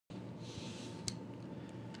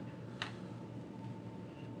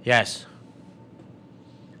Yes.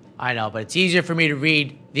 I know, but it's easier for me to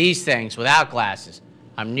read these things without glasses.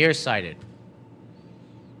 I'm nearsighted.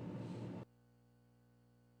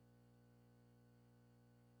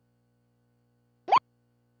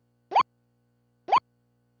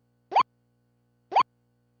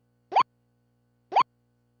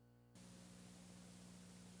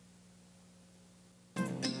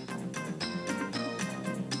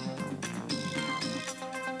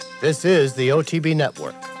 This is the OTB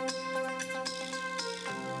Network.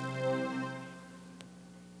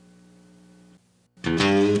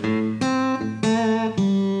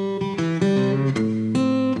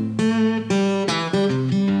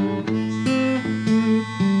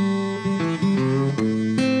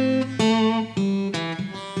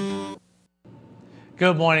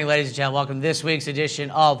 Good morning, ladies and gentlemen. Welcome to this week's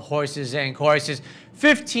edition of Horses and Courses.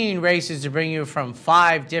 15 races to bring you from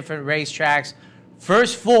 5 different racetracks.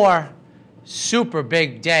 First 4, super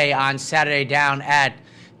big day on Saturday down at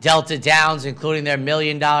Delta Downs, including their $1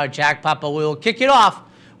 million jackpot. But we will kick it off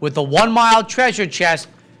with the 1 mile treasure chest,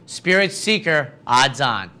 Spirit Seeker, odds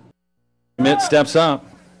on. Mitt steps up.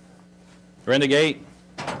 They're in the gate.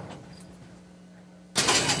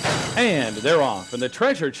 And they're off. And the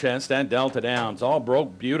treasure chest at Delta Downs all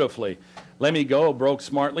broke beautifully. Let Me Go broke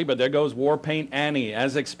smartly, but there goes War Paint Annie.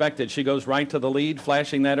 As expected, she goes right to the lead,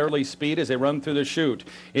 flashing that early speed as they run through the chute.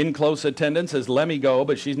 In close attendance is Let Me Go,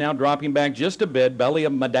 but she's now dropping back just a bit. Belly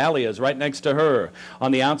of Medallia is right next to her.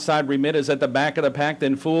 On the outside, Remit is at the back of the pack,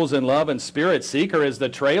 then Fools in Love, and Spirit Seeker is the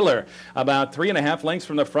trailer. About 3.5 lengths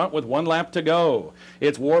from the front with 1 lap to go.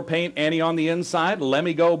 It's War Paint Annie on the inside, Let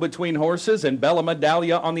Me Go between horses, and Bella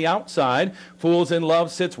Medallia on the outside. Fools in Love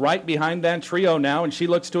sits right behind that trio now, and she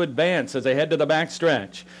looks to advance as they head to the back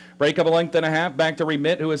stretch. Break of 1.5 lengths back to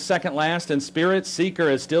Remit, who is second last, and Spirit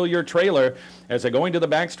Seeker is still your trailer. As they're going to the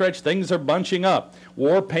backstretch, things are bunching up.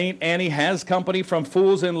 War Paint Annie has company from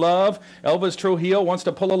Fools in Love. Elvis Trujillo wants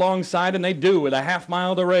to pull alongside, and they do with a half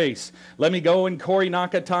mile to race. Let Me Go and Corey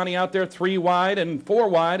Nakatani out there 3 wide, and 4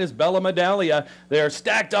 wide is Bella Medallia. They're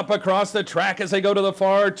stacked up across the track as they go to the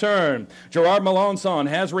far turn. Gerard Melanson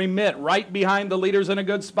has Remit right behind the leaders in a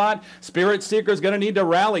good spot. Spirit Seeker's going to need to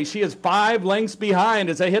rally. She is 5 lengths behind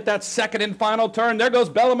as they hit that second and final turn. There goes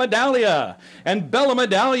Bella Medallia. And Bella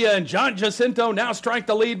Medallia and John Jacinto now strike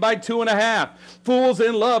the lead by 2.5. Fools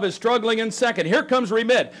in Love is struggling in second. Here comes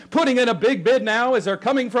Remit, putting in a big bid now as they're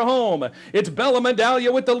coming for home. It's Bella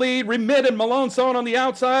Medallia with the lead. Remit and Melanson on the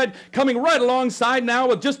outside, coming right alongside now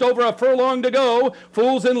with just over a furlong to go.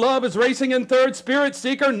 Fools in Love is racing in third. Spirit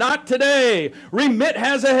Seeker, not today. Remit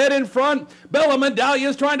has a head in front. Bella Medallia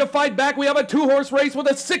is trying to fight back. We have a 2-horse race with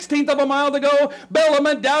a 1/16 of a mile to go. Bella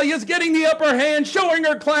Medallia is getting the upper hand, showing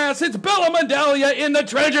her class. It's Bella Medallia in the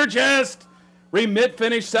treasure chest. Remit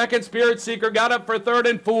finished second. Spirit Seeker got up for third,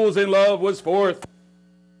 and Fools in Love was fourth.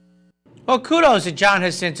 Well, kudos to John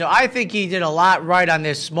Jacinto. I think he did a lot right on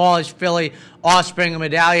this smallish filly, offspring of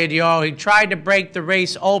Medallia d'Oro. He tried to break the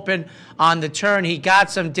race open on the turn. He got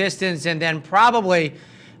some distance, and then probably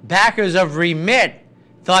backers of Remit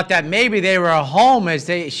thought that maybe they were home as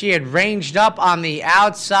she had ranged up on the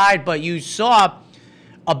outside, but you saw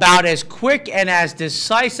about as quick and as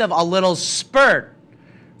decisive a little spurt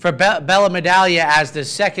for Bella Medallia as the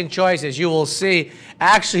second choice, as you will see.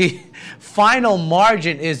 Actually, final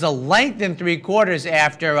margin is a length and 3/4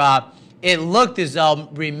 after it looked as though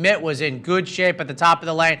Remit was in good shape at the top of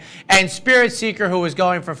the lane. And Spirit Seeker, who was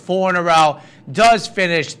going for 4 in a row, does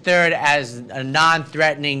finish third as a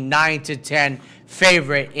non-threatening 9-10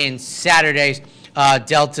 favorite in Saturday's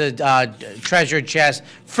Delta Treasure Chest.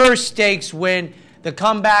 First stakes win. The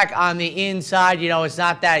comeback on the inside, you know, it's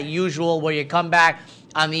not that usual where you come back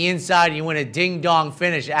on the inside and you win a ding-dong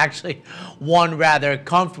finish. Actually won rather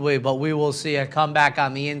comfortably, but we will see a comeback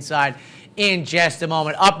on the inside in just a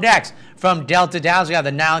moment. Up next from Delta Downs, we have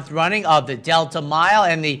the 9th running of the Delta Mile,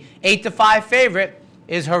 and the 8-5 favorite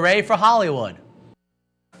is Hooray for Hollywood.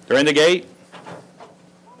 They're in the gate.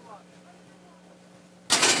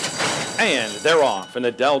 And they're off in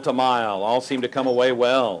the Delta Mile. All seem to come away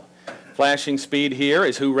well. Flashing speed here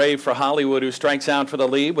is Hooray for Hollywood, who strikes out for the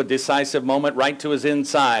lead with Decisive Moment right to his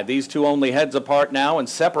inside. These two only heads apart now and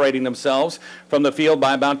separating themselves from the field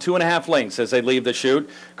by about 2.5 lengths as they leave the chute.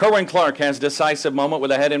 Kerwin Clark has Decisive Moment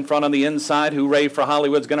with a head in front on the inside. Hooray for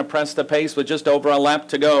Hollywood's going to press the pace with just over a lap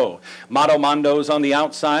to go. Mato Mondo's on the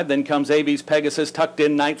outside. Then comes Avi's Pegasus tucked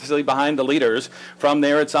in nicely behind the leaders. From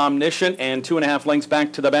there it's Omniscient, and 2.5 lengths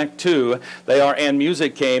back to the back two. They are And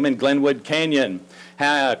Music Came and Glenwood Canyon.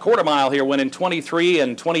 Quarter mile here, winning 23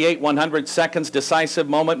 and 28 seconds. Decisive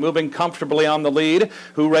Moment moving comfortably on the lead.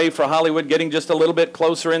 Hooray for Hollywood getting just a little bit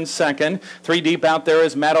closer in second. 3 deep out there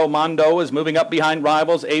is Mato Mondo is moving up behind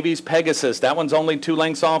rivals. Avies Pegasus. That one's only 2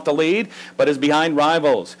 lengths off the lead, but is behind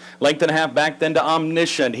rivals. Length and a half back then to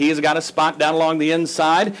Omniscient. He has got a spot down along the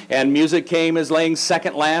inside, and Music Came is laying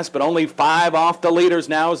second last, but only 5 off the leaders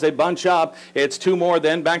now as they bunch up. It's 2 more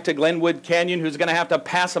then back to Glenwood Canyon, who's going to have to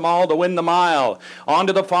pass them all to win the mile. On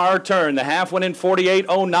to the far turn. The half went in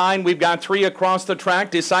 48.09. We've got 3 across the track.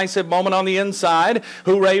 Decisive Moment on the inside.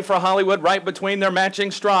 Hooray for Hollywood right between their matching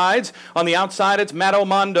strides. On the outside, it's Mato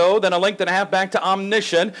Mondo. Then a length and a half back to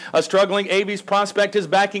Omniscient. A struggling Avies Prospect is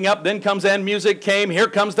backing up. Then comes And Music Came. Here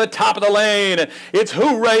comes the top of the lane. It's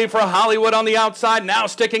Hooray for Hollywood on the outside. Now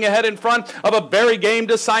sticking ahead in front of a very game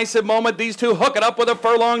Decisive Moment. These two hook it up with a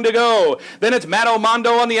furlong to go. Then it's Mato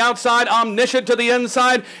Mondo on the outside. Omniscient to the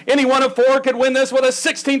inside. Any one of 4 could win this with a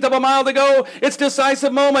 16th of a mile to go. It's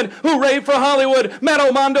Decisive Moment. Hooray for Hollywood.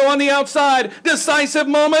 Mato Mondo on the outside. Decisive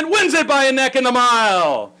Moment wins it by a neck in the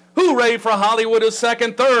mile. Hooray for Hollywood is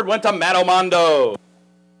second. Third went to Mato Mondo.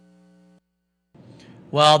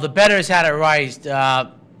 Well, the bettors had it right.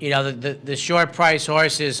 The short price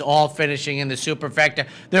horses all finishing in the superfecta.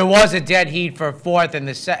 There was a dead heat for 4th, and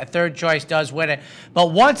the third choice does win it.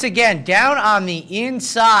 But once again, down on the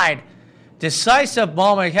inside, Decisive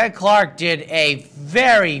Moment. Ken Clark did a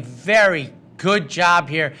very, very good job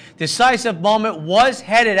here. Decisive Moment was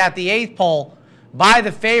headed at the 8th pole by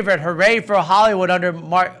the favorite, Hooray for Hollywood, under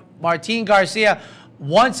Martin Garcia.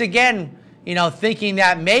 Once again, thinking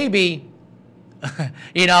that maybe,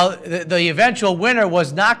 the eventual winner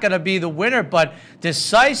was not going to be the winner, but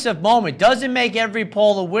Decisive Moment doesn't make every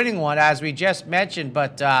pole a winning one, as we just mentioned,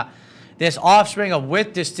 but this offspring of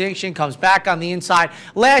With Distinction comes back on the inside.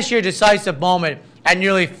 Last year, Decisive Moment at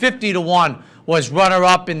nearly 50-1 was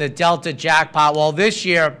runner-up in the Delta jackpot. Well, this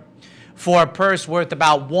year, for a purse worth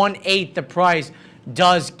about 1/8 the price,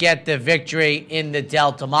 does get the victory in the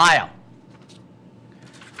Delta Mile.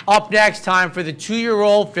 Up next, time for the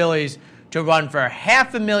 2-year-old fillies to run for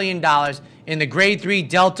 $500,000 in the Grade 3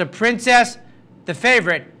 Delta Princess. The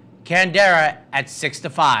favorite, Candera, at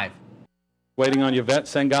 6-5. Waiting on Yvette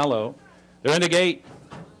Sangalo. They're in the gate.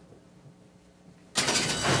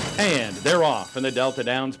 And they're off in the Delta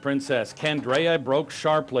Downs Princess. Candrea broke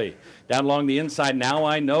sharply. Down along the inside, Now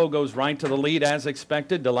I Know goes right to the lead as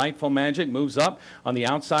expected. Delightful Magic moves up. On the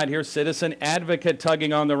outside here, Citizen Advocate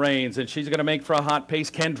tugging on the reins, and she's going to make for a hot pace.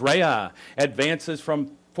 Candrea advances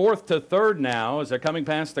from 4th to 3rd now as they're coming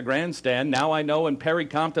past the grandstand. Now I Know and Perry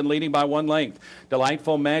Compton leading by 1 length.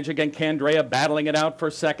 Delightful Magic and Candrea battling it out for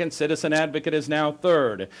 2nd. Citizen Advocate is now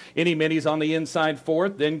 3rd. Any Minis on the inside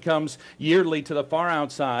 4th. Then comes Yearly to the far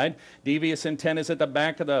outside. Devious Intent is at the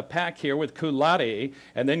back of the pack here with Kulati.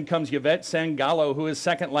 And then comes Yvette Sangalo, who is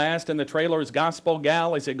second last, and the trailer is Gospel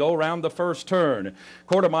Gal as they go around the first turn.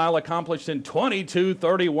 Quarter mile accomplished in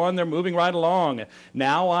 22:31. They're moving right along.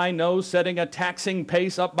 Now I Know setting a taxing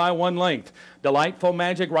pace up by 1 length. Delightful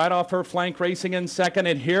Magic right off her flank racing in second,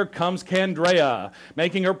 and here comes Candrea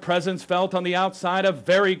making her presence felt on the outside, a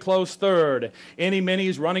very close 3rd. Any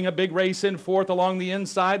Minis running a big race in 4th along the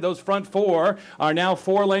inside. Those front 4 are now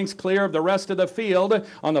 4 lengths clear of the rest of the field.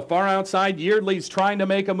 On the far outside, Yearly's trying to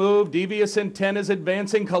make a move. Devious Intent is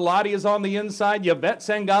advancing. Kaladi is on the inside. Yvette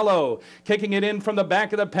Sangalo kicking it in from the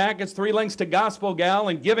back of the pack. It's 3 lengths to Gospel Gal,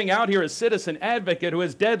 and giving out here is Citizen Advocate, who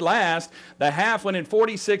is dead last. The half went in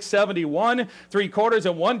 46.71. 3/4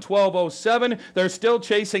 and 1:12.07. They're still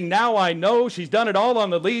chasing Now I Know. She's done it all on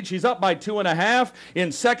the lead. She's up by 2.5.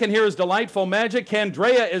 In second here is Delightful Magic.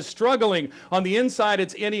 Candrea is struggling. On the inside,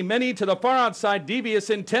 it's Any Mini. To the far outside, Devious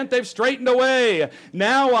Intent. They've straightened away.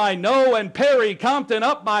 Now I Know and Perry Compton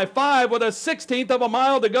up by 5 with a 16th of a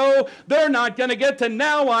mile to go. They're not going to get to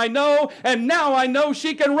Now I Know, and Now I Know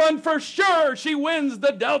she can run for sure. She wins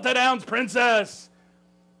the Delta Downs Princess.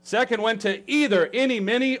 Second went to either Any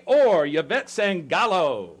Mini or Yvette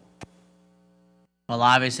Sangalo. Well,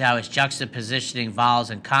 obviously, I was juxtapositioning vowels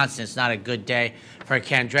and consonants. Not a good day for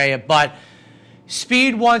Candrea, but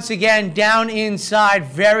speed once again down inside,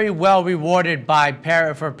 very well rewarded by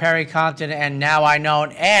Perry Compton and Now I Know.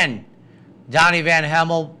 And Donnie Van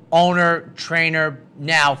Hemel, owner, trainer,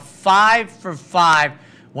 now 5 for 5.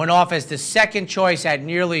 Went off as the second choice at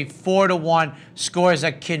nearly 4-1. Scores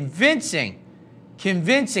a convincing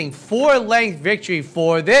 4-length victory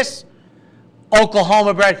for this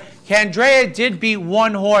Oklahoma bred. Candrea did beat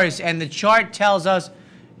 1 horse, and the chart tells us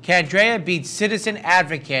Candrea beat Citizen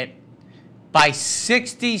Advocate by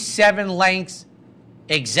 67 lengths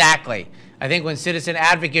exactly. I think when Citizen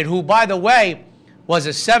Advocate, who, by the way, was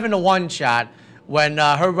a 7-1 shot, when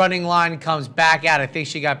her running line comes back out. I think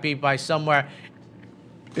she got beat by somewhere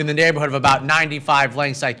in the neighborhood of about 95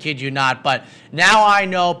 lengths, I kid you not. But now I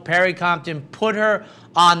know Perry Compton put her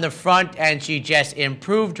on the front, and she just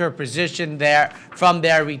improved her position there. From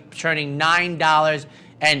there, returning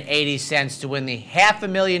 $9.80 to win the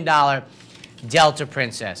 $500,000 Delta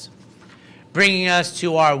Princess. Bringing us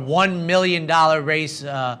to our $1 million race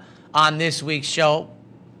on this week's show.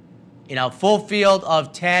 You know, full field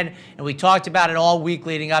of 10, and we talked about it all week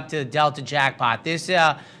leading up to the Delta Jackpot. This,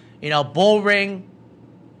 bull ring,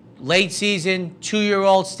 late season,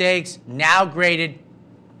 2-year-old stakes, now graded,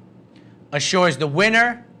 assures the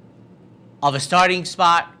winner of a starting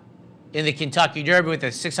spot in the Kentucky Derby with a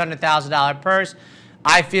 $600,000 purse.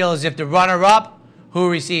 I feel as if the runner-up, who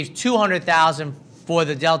receives $200,000 for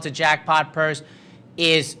the Delta Jackpot purse,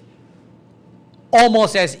 is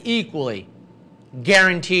almost as equally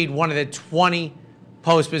guaranteed one of the 20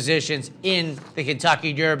 post positions in the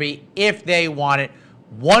Kentucky Derby if they want it.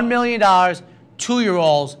 $1 million,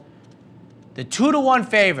 2-year-olds. The 2-to-1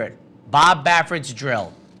 favorite, Bob Baffert's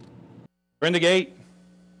Drill. We're in the gate.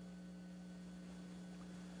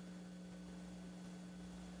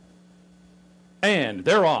 And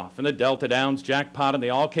they're off in the Delta Downs Jackpot, and they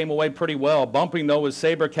all came away pretty well. Bumping, though, was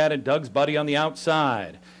Sabercat and Doug's Buddy on the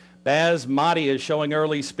outside. Basmati is showing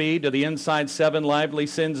early speed. To the inside, 7 Lively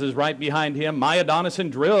Sins is right behind him. Maya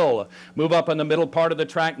Donison Drill move up in the middle part of the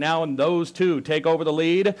track now, and those two take over the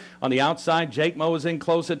lead. On the outside, Jake Moe is in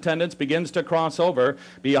close attendance, begins to cross over.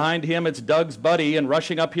 Behind him, it's Doug's Buddy, and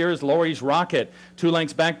rushing up here is Lori's Rocket. 2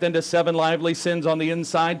 lengths back then to 7 Lively Sins on the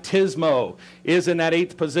inside. Tismo is in that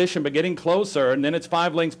 8th position, but getting closer, and then it's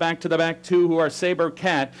 5 lengths back to the back 2, who are Saber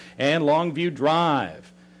Cat and Longview Drive.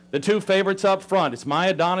 The 2 favorites up front. It's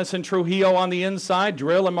Maya Donis and Trujillo on the inside.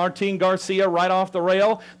 Drill and Martin Garcia right off the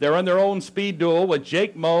rail. They're in their own speed duel with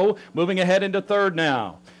Jake Moe moving ahead into 3rd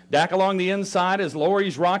now. Back along the inside is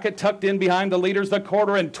Lori's Rocket, tucked in behind the leaders, the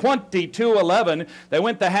quarter in 22:11. They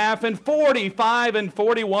went the half in 45 and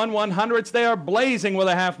 41 100ths. They are blazing with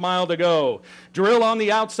a half mile to go. Drill on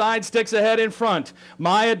the outside sticks ahead in front.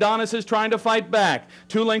 Maya Donis is trying to fight back.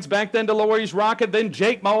 2 lengths back then to Lori's Rocket. Then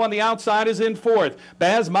Jake Moe on the outside is in 4th.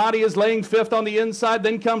 Basmati is laying 5th on the inside.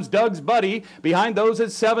 Then comes Doug's Buddy. Behind those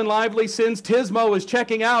is 7 Lively Sins. Tismo is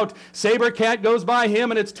checking out. Sabercat goes by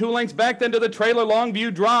him, and it's 2 lengths back then to the trailer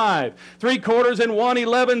Longview Drive. 3/4 in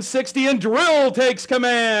 1:11.60, and Drill takes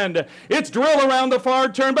command. It's Drill around the far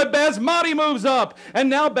turn, but Basmati moves up, and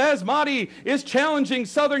now Basmati is challenging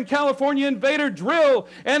Southern California Invader Drill,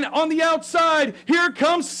 and on the outside, here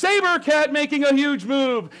comes Sabercat making a huge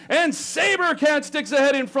move, and Sabercat sticks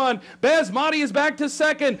ahead in front. Basmati is back to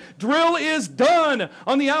 2nd. Drill is done.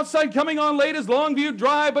 On the outside, coming on late is Longview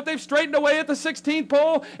Drive, but they've straightened away at the 16th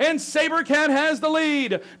pole, and Sabercat has the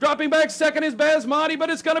lead. Dropping back 2nd is Basmati, but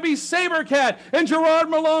it's going to be Sabercat and Gerard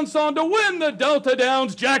Melanson to win the Delta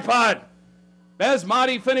Downs Jackpot.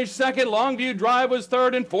 Basmati finished 2nd, Longview Drive was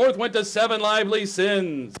 3rd, and 4th went to 7 Lively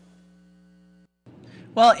Sins.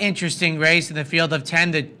 Well, interesting race in the field of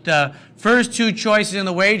 10. The first 2 choices in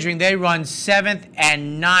the wagering, they run 7th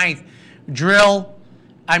and 9th. Drill,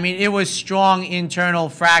 I mean, it was strong internal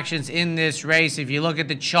fractions in this race. If you look at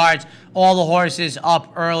the charts, all the horses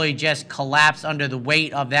up early just collapsed under the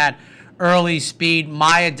weight of that early speed.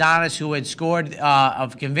 Maya Donis, who had scored a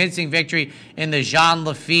convincing victory in the Jean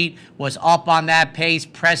Lafitte, was up on that pace,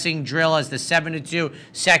 pressing Drill as the 7-2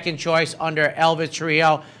 second choice under Elvis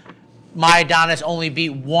Trujillo. Maya Donis only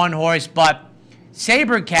beat 1 horse, but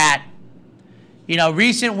Sabercat,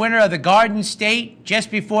 recent winner of the Garden State,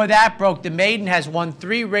 just before that broke the maiden, has won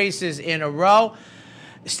 3 races in a row.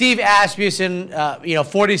 Steve Asmussen,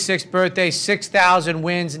 46th birthday, 6,000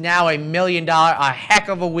 wins, now $1 million, a heck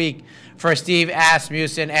of a week for Steve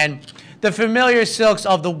Asmussen. And the familiar silks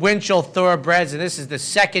of the Winchell Thoroughbreds, and this is the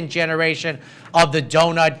 2nd generation of the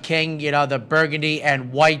Donut King, the burgundy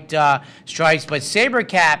and white stripes. But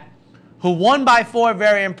Sabercat, who won by 4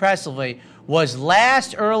 very impressively, was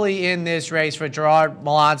last early in this race for Gerard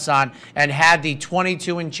Melanson and had the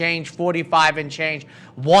 22 and change, 45 and change,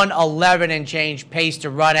 111 and change pace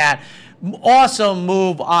to run at. Awesome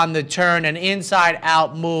move on the turn, an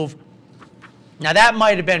inside-out move. Now, that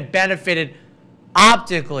might have been benefited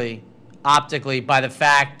optically by the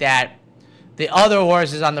fact that the other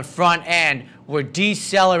horses on the front end were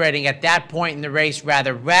decelerating at that point in the race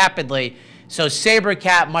rather rapidly. So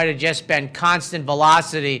Sabercat might have just been constant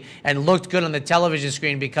velocity and looked good on the television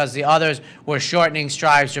screen because the others were shortening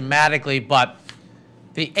strides dramatically. But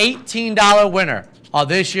the $18 winner of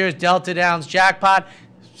this year's Delta Downs Jackpot,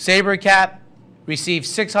 Sabercat, received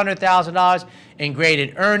 $600,000 in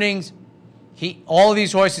graded earnings. All of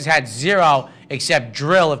these horses had 0 except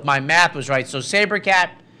Drill, if my math was right. So Sabercat,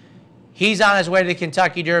 he's on his way to the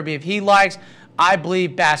Kentucky Derby. If he likes, I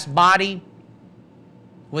believe Basmati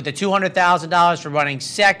with the $200,000 for running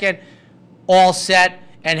second, all set.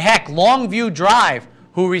 And heck, Longview Drive,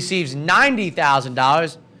 who receives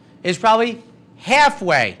 $90,000, is probably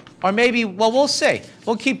halfway. Or maybe, well, we'll see.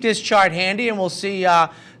 We'll keep this chart handy, and we'll see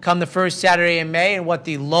come the first Saturday in May and what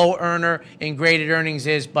the low earner in graded earnings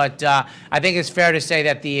is. But I think it's fair to say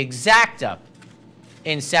that the exacta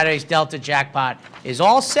in Saturday's Delta Jackpot is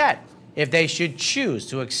all set if they should choose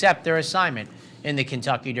to accept their assignment in the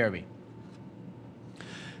Kentucky Derby.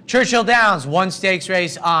 Churchill Downs, one stakes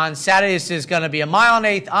race on Saturday. This is going to be a 1.8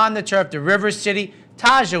 miles on the turf. The River City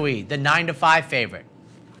Tajweed, the 9-5 favorite.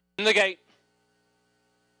 In the gate.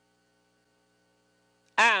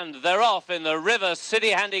 And they're off in the River City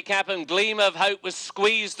Handicap, and Gleam of Hope was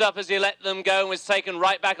squeezed up as he let them go and was taken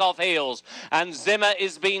right back off heels. And Zimmer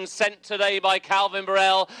is being sent today by Calvin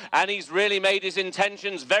Burrell, and he's really made his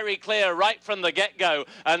intentions very clear right from the get-go.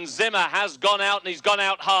 And Zimmer has gone out, and he's gone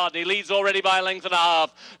out hard. He leads already by a length and a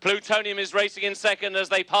half. Plutonium is racing in second as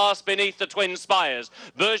they pass beneath the Twin Spires.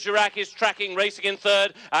 Bergerac is tracking, racing in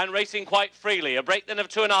third, and racing quite freely. A break then of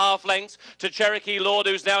 2.5 lengths to Cherokee Lord,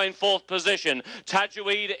 who's now in fourth position.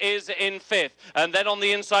 Tajweed is in fifth, and then on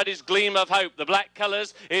the inside is Gleam of Hope. The black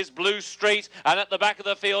colours is Blue Street, and at the back of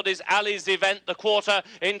the field is Ali's Event, the quarter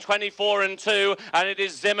in 24 and 2, and it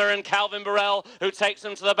is Zimmer and Calvin Burrell who takes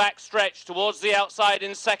them to the back stretch. Towards the outside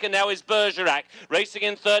in second now is Bergerac. Racing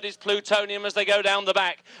in third is Plutonium as they go down the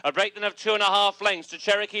back. A break then of 2.5 lengths to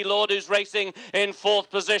Cherokee Lord, who's racing in fourth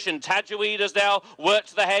position. Tajweed has now worked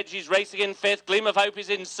to the hedge. He's racing in fifth. Gleam of Hope is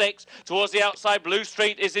in sixth. Towards the outside, Blue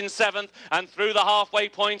Street is in seventh, and through the halfway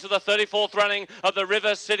point of the 34th running of the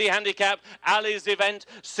River City Handicap, Ali's Event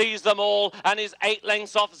sees them all and is 8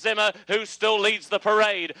 lengths off Zimmer, who still leads the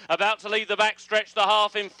parade. About to lead the back stretch, the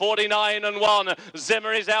half in 49 and 1.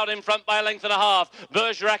 Zimmer is out in front by a length and a half.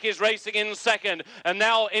 Bergerac is racing in second, and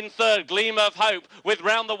now in third, Gleam of Hope, with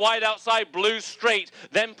round the wide outside Blue Street.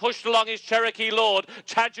 Then pushed along is Cherokee Lord.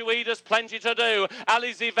 Tajweed has plenty to do.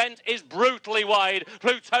 Ali's Event is brutally wide.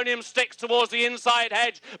 Plutonium sticks towards the inside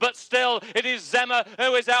hedge, but still it is Zimmer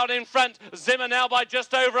who is out in front. Zimmer now by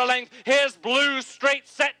just over a length. Here's Blue Street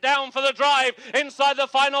set down for the drive inside the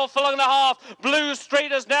final furlong and a half. Blue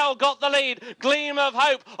Street has now got the lead. Gleam of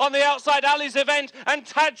Hope on the outside, Ali's Event, and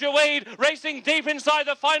Tajweed racing deep inside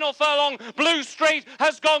the final furlong. Blue Street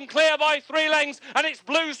has gone clear by 3 lengths, and it's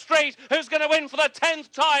Blue Street who's going to win for the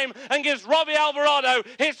 10th time and gives Robbie Alvarado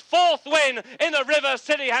his 4th win in the River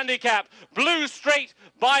City Handicap. Blue Street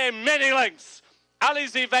by many lengths.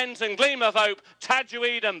 Ali's Event and Gleam of Hope,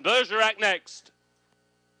 Tajweed and Bergerac next.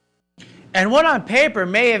 And what on paper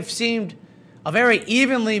may have seemed a very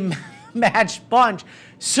evenly matched bunch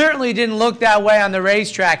certainly didn't look that way on the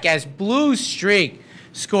racetrack, as Blue Streak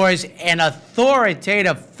scores an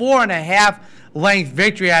authoritative 4.5 length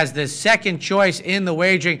victory as the second choice in the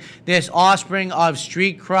wagering. This offspring of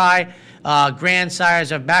Street Cry,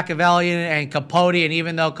 grandsires of Machiavellian and Capote, and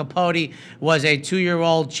even though Capote was a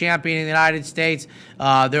 2-year-old champion in the United States,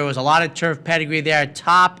 there was a lot of turf pedigree there,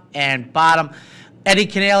 top and bottom. Eddie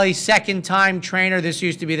Canale, second-time trainer. This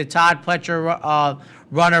used to be the Todd Pletcher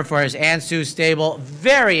runner for his Ansu stable.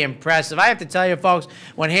 Very impressive. I have to tell you, folks,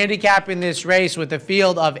 when handicapping this race with a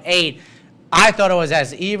field of 8, I thought it was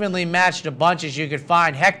as evenly matched a bunch as you could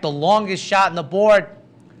find. Heck, the longest shot on the board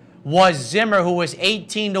was Zimmer, who was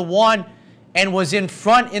 18 to 1 and was in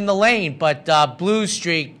front in the lane. But Blue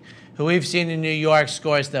Streak, who we've seen in New York,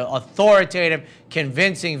 scores the authoritative,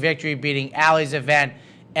 convincing victory, beating Ali's Event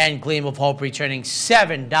and Gleam of Hope, returning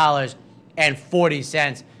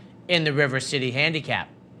 $7.40 in the River City Handicap.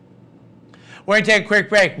 We're going to take a quick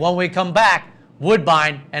break. When we come back,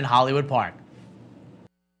 Woodbine and Hollywood Park.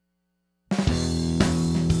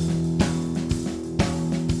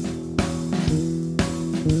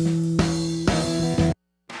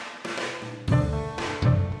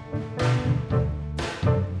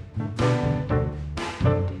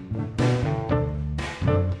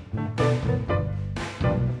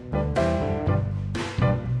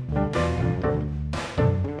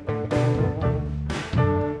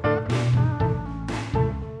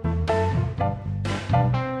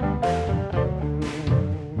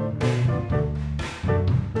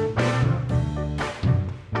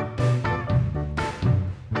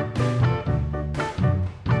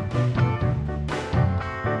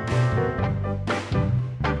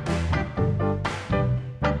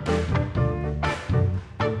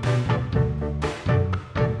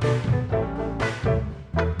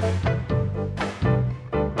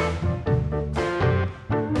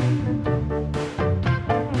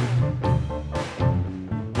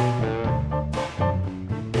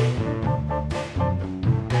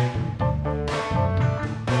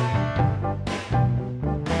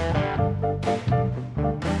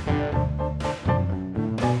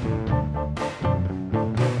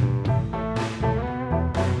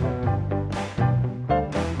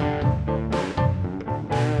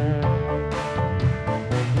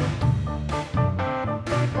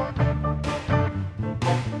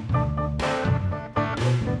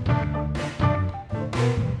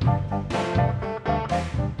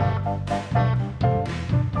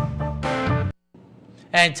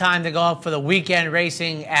 And time to go up for the weekend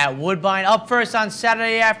racing at Woodbine. Up first on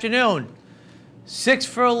Saturday afternoon, 6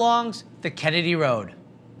 furlongs, the Kennedy Road.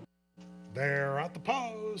 They're at the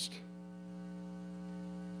post.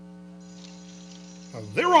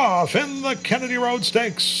 They're off in the Kennedy Road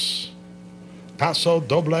Stakes. Paso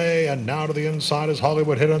Doble, and now to the inside is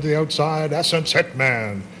Hollywood Hit onto the outside. Essence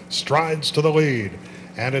Hitman strides to the lead,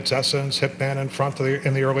 and it's Essence Hitman in front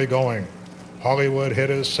in the early going. Hollywood Hit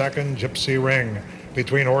is second, Gypsy Ring.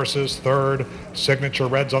 Between horses, third, Signature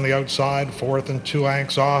Reds on the outside, fourth and 2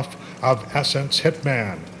 lengths off of Essence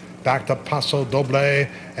Hitman. Back to Paso Doble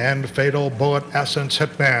and Fatal Bullet, Essence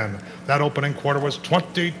Hitman. That opening quarter was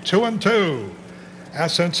 22-2.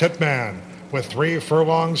 Essence Hitman with 3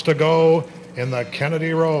 furlongs to go in the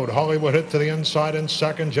Kennedy Road. Hollywood Hit to the inside in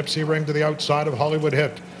second, Gypsy Ring to the outside of Hollywood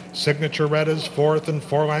Hit. Signature Red is fourth and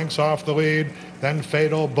 4 lengths off the lead. Then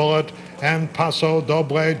Fatal Bullet and Paso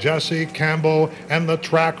Doble, Jesse Campbell, and the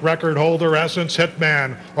track record holder, Essence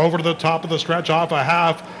Hitman, over to the top of the stretch off a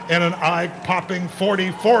half in an eye-popping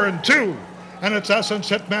 44-2. And it's Essence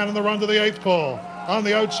Hitman in the run to the 8th pole. On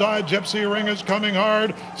the outside, Gypsy Ring is coming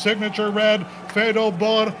hard. Signature Red, Fatal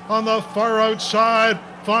Bullet on the far outside.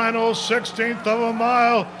 Final 16th of a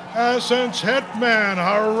mile. Essence Hitman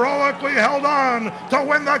heroically held on to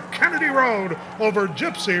win the Kennedy Road over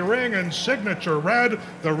Gypsy Ring and Signature Red.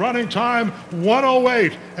 The running time,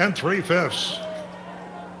 1:08 3/5.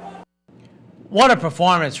 What a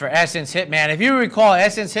performance for Essence Hitman. If you recall,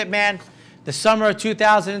 Essence Hitman, the summer of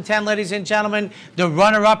 2010, ladies and gentlemen, the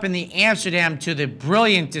runner-up in the Amsterdam to the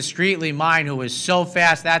brilliant Discreetly Mine, who was so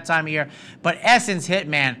fast that time of year. But Essence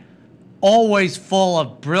Hitman, always full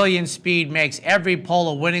of brilliant speed, makes every pole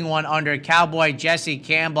a winning one under Cowboy Jesse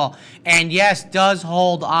Campbell. And yes, does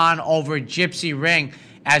hold on over Gypsy Ring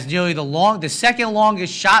as nearly the second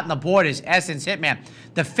longest shot on the board is Essence Hitman.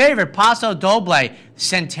 The favorite, Paso Doble,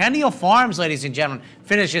 Centennial Farms, ladies and gentlemen,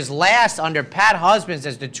 finishes last under Pat Husbands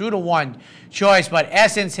as the 2-to-1 choice. But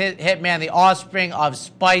Essence Hitman, the offspring of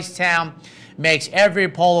Spicetown, makes every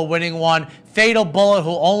pole a winning one. Fatal Bullet,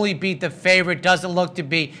 who only beat the favorite, doesn't look to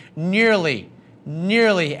be nearly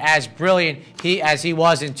as brilliant as he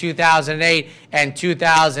was in 2008 and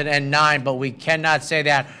 2009. But we cannot say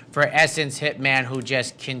that for Essence Hitman, who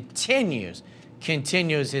just continues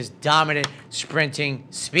his dominant sprinting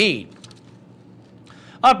speed.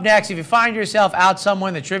 Up next, if you find yourself out somewhere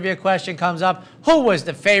and the trivia question comes up, who was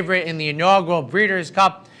the favorite in the inaugural Breeders'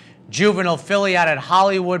 Cup Juvenile Filly out at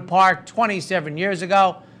Hollywood Park 27 years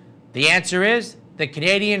ago? The answer is the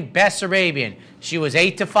Canadian Bessarabian. She was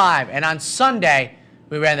 8-5, and on Sunday,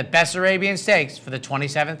 we ran the Bessarabian Stakes for the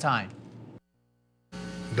 27th time.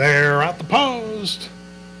 They're at the post.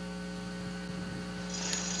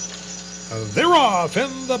 They're off in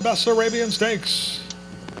the Bessarabian Stakes.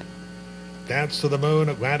 Dance to the Moon,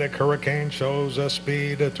 Atlantic Hurricane shows a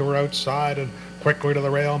speed to her outside and quickly to the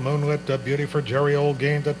rail. Moonlit Beauty for Jerry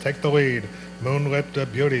Olguin to take the lead. Moonlit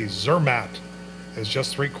Beauty, Zermatt is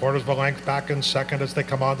just 3/4 of a length back in second as they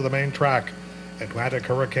come onto the main track. Atlantic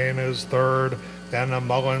Hurricane is third. Then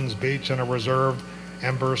Mullins Beach and a reserved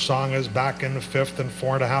Ember Song is back in fifth and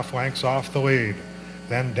 4.5 lengths off the lead.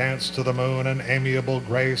 Then Dance to the Moon and Amiable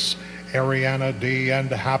Grace, Ariana D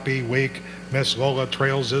and Happy Week. Miss Lola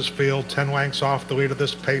trails this field 10 lengths off the lead of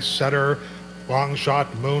this pace setter. Long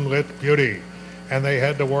shot Moonlit Beauty. And they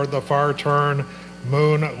head toward the far turn.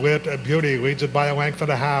 Moonlit Beauty leads it by a length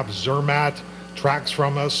and a half. Zermatt tracks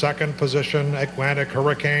from a second position. Atlantic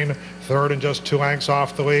Hurricane third and just 2 lengths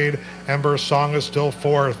off the lead. Ember Song is still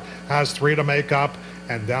fourth, has 3 to make up.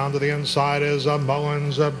 And down to the inside is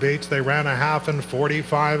Mullins Beach. They ran a half in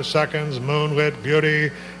 45 seconds. Moonlit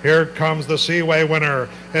Beauty. Here comes the Seaway winner,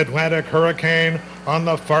 Atlantic Hurricane. On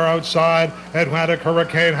the far outside, Atlantic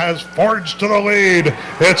Hurricane has forged to the lead.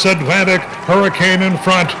 It's Atlantic Hurricane in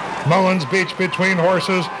front. Mullins Beach between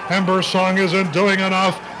horses. Ember Song isn't doing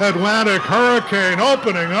enough. Atlantic Hurricane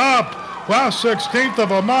opening up. Last 16th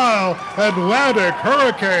of a mile, Atlantic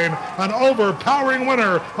Hurricane, an overpowering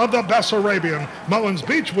winner of the Bessarabian. Mullins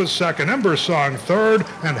Beach was second, Ember Song third,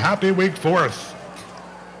 and Happy Week fourth.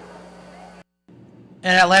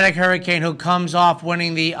 An Atlantic Hurricane who comes off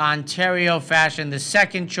winning the Ontario Fashion, the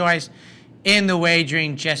second choice in the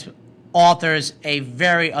wagering, just authors a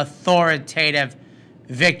very authoritative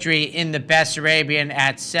victory in the Bessarabian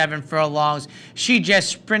at 7 furlongs. She just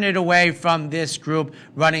sprinted away from this group,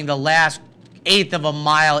 running the last 1/8 of a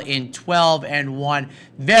mile in 12-1.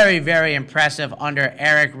 Very, very impressive under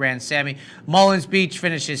Eric Ransami. Mullins Beach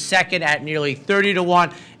finishes second at nearly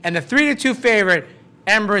 30-1. And the 3-2 favorite,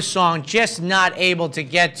 Ember Song, just not able to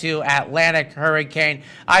get to Atlantic Hurricane.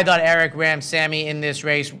 I thought Eric Ransami in this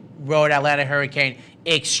race rode Atlanta Hurricane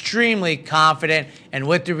extremely confident, and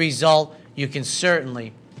with the result, you can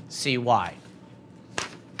certainly see why.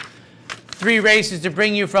 3 races to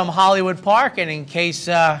bring you from Hollywood Park, and in case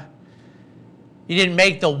you didn't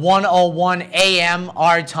make the 1:01 a.m.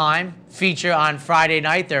 our time feature on Friday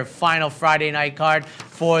night, their final Friday night card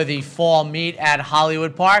for the fall meet at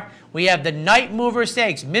Hollywood Park, we have the Night Mover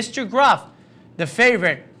Stakes. Mr. Gruff, the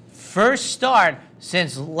favorite, first start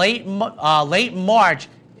since late March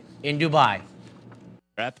in Dubai.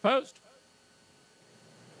 At the post.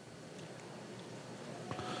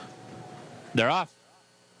 They're off.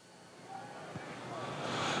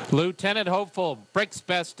 Lieutenant Hopeful breaks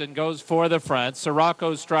best and goes for the front.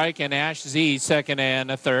 Sirocco Strike and Ash Z second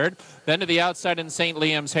and a third. Then to the outside in St.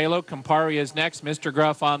 Liam's Halo. Campari is next. Mr.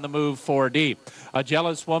 Gruff on the move 4 deep. A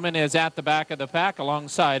Jealous Woman is at the back of the pack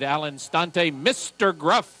alongside Alan Stante. Mr.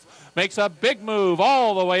 Gruff makes a big move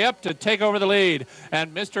all the way up to take over the lead.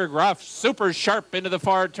 And Mr. Gruff, super sharp into the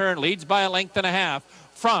far turn, leads by a length and a half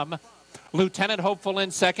from Lieutenant Hopeful in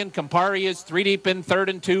second. Campari is 3 deep in third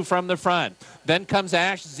and 2 from the front. Then comes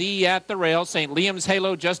Ash Z at the rail. St. Liam's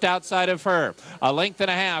Halo just outside of her. A length and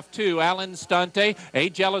a half to Alan Stante. A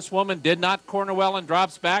Jealous Woman did not corner well and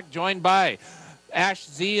drops back, joined by Ash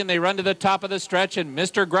Z, and they run to the top of the stretch, and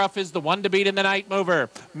Mr. Gruff is the one to beat in the Night Mover.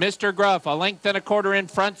 Mr. Gruff, a length and a quarter in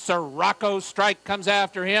front. Sirocco Strike comes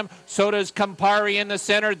after him. So does Campari in the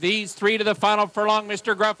center. These 3 to the final furlong.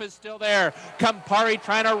 Mr. Gruff is still there. Campari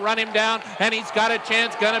trying to run him down, and he's got a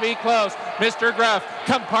chance. Gonna be close. Mr. Gruff,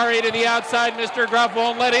 Campari to the outside. Mr. Gruff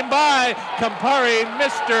won't let him by. Campari,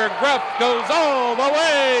 Mr. Gruff goes all the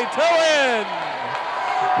way to win.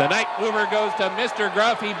 The Night Mover goes to Mr.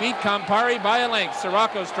 Gruff. He beat Campari by a length.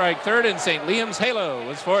 Sirocco Strike third, and St. Liam's Halo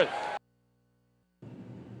was fourth.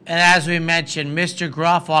 And as we mentioned, Mr.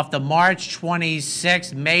 Gruff off the March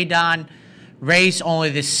 26th Maidan race, only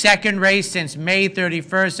the second race since May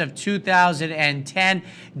 31st of 2010.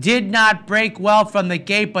 Did not break well from the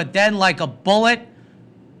gate, but then like a bullet,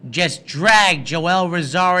 just dragged Joel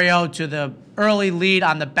Rosario to the early lead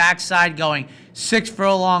on the backside, going 6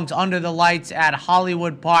 furlongs under the lights at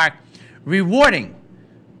Hollywood Park, rewarding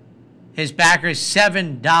his backers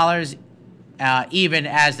 $7 even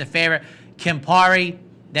as the favorite. Campari,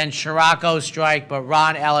 then Sirocco Strike, but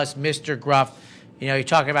Ron Ellis, Mr. Gruff. You know, you're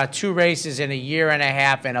talking about 2 races in a year and a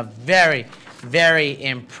half and a very, very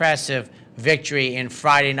impressive victory in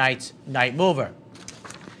Friday night's Night Mover.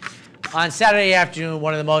 On Saturday afternoon,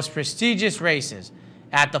 one of the most prestigious races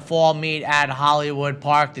at the fall meet at Hollywood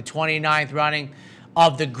Park, the 29th running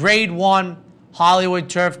of the Grade 1 Hollywood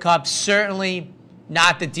Turf Cup. Certainly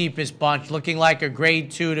not the deepest bunch, looking like a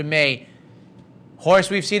Grade 2 to me. Horse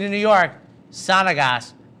we've seen in New York,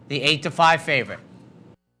 Sonagas, the 8-5 favorite.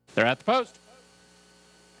 They're at the post.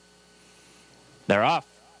 They're off.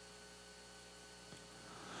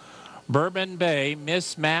 Bourbon Bay,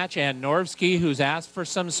 Mismatch, and Norvsky, who's asked for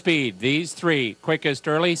some speed. These 3 quickest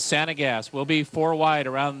early. Sanagas will be 4 wide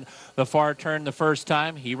around the far turn the first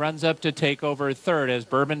time. He runs up to take over third as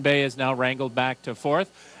Bourbon Bay is now wrangled back to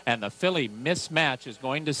fourth. And the filly Mismatch is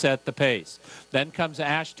going to set the pace. Then comes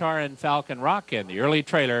Ashtar and Falcon Rock, and the early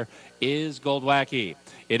trailer is Goldwacky.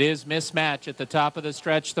 It is Mismatch at the top of the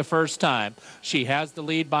stretch the first time. She has the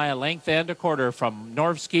lead by a length and a quarter from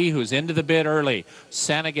Norvsky, who's into the bid early.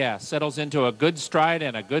 Sanagas settles into a good stride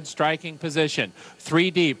and a good striking position. 3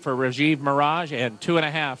 deep for Rajiv Mirage and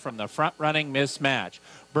 2.5 from the front-running Mismatch.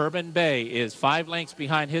 Bourbon Bay is 5 lengths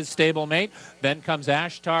behind his stablemate. Then comes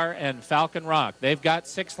Ashtar and Falcon Rock. They've got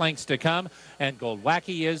 6 lengths to come, and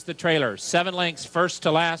Goldwacky is the trailer. 7 lengths first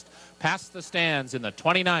to last, past the stands in the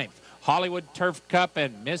 29th Hollywood Turf Cup,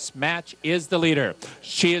 and Mismatch is the leader.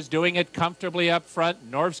 She is doing it comfortably up front.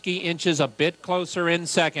 Norvsky inches a bit closer in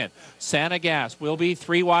second. Sanagas will be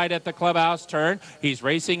 3 wide at the clubhouse turn. He's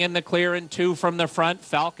racing in the clear in 2 from the front.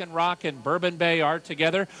 Falcon Rock and Bourbon Bay are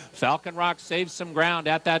together. Falcon Rock saves some ground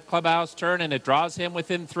at that clubhouse turn, and it draws him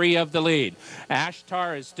within 3 of the lead.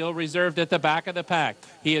 Ashtar is still reserved at the back of the pack.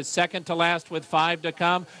 He is second to last with 5 to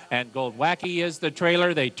come, and Goldwacky is the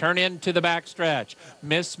trailer. They turn into the backstretch.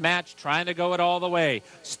 Mismatch trying to go it all the way.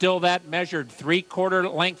 Still that measured 3/4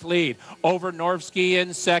 length lead over Norvsky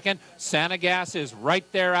in second. Sanagas is right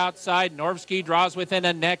there outside. Norvsky draws within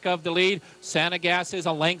a neck of the lead. Sanagas is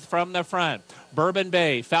a length from the front. Bourbon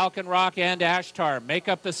Bay, Falcon Rock, and Ashtar make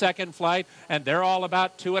up the second flight, and they're all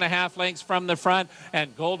about 2.5 lengths from the front.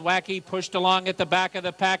 And Gold Wacky pushed along at the back of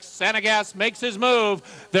the pack. Sanagas makes his move.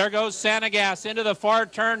 There goes Sanagas into the far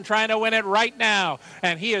turn, trying to win it right now.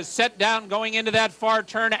 And he is set down going into that far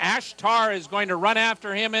turn. Ashtar is going to run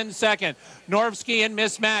after him in second. Norvsky and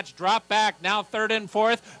Mismatch drop back, now third and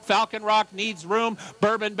fourth. Falcon Rock needs room.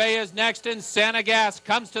 Bourbon Bay is next, and Sanagas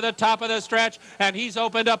comes to the top of the stretch, and he's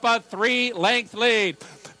opened up a 3-length lead.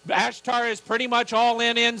 Ashtar is pretty much all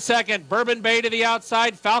in second. Bourbon Bay to the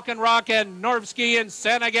outside. Falcon Rock and Norvsky, and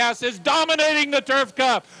Sanagas is dominating the Turf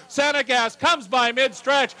Cup. Sanagas comes by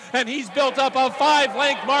mid-stretch, and he's built up a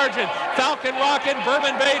 5-length margin. Falcon Rock and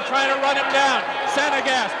Bourbon Bay trying to run him down.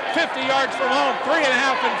 Sanagas 50 yards from home, 3.5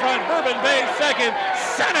 in front. Bourbon Bay second.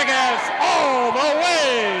 Sanagas all the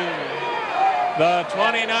way. The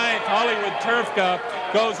 29th Hollywood Turf Cup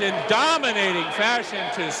goes in dominating fashion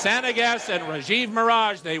to Sanagas and Rajiv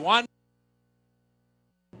Mirage. They won.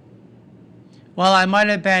 Well, I might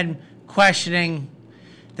have been questioning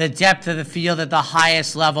the depth of the field at the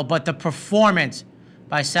highest level, but the performance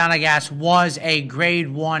by Sanagas was a grade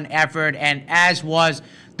 1 effort, and as was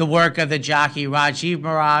the work of the jockey Rajiv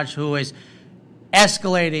Mirage, who is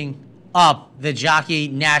escalating up the Jockey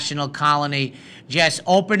National Colony. Just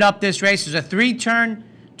opened up this race. It was a 3-turn,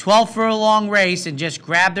 12-furlong race, and just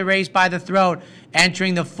grabbed the race by the throat,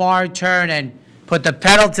 entering the far turn, and put the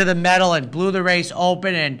pedal to the metal and blew the race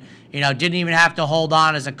open, and didn't even have to hold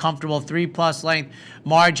on as a comfortable 3+ length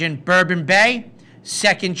margin. Bourbon Bay,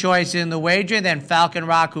 second choice in the wager. Then Falcon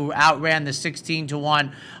Rock, who outran the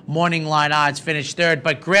 16-to-1 morning line odds, finished third.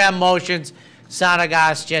 But Graham Motions,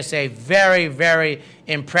 Sanagas, just a very, very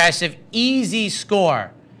impressive, easy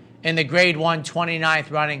score in the Grade 1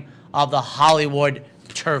 29th running of the Hollywood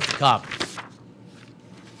Turf Cup.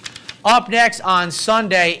 Up next on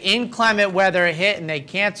Sunday, inclement weather hit, and they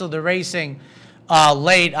canceled the racing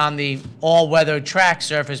late on the all-weather track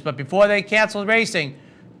surface. But before they canceled racing,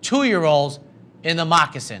 2-year-olds in the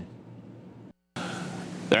Moccasin.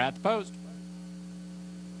 They're at the post.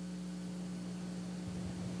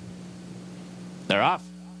 They're off.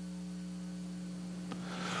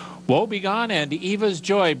 Woebegone and Eva's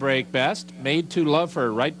Joy break best. Made to Love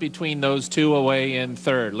Her right between those two away in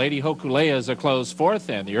third. Lady Hokulea is a close fourth,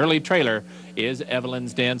 and the early trailer is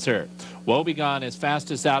Evelyn's Dancer. Woebegone is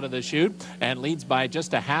fastest out of the chute and leads by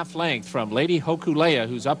just a half length from Lady Hokulea,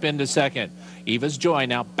 who's up into second. Eva's Joy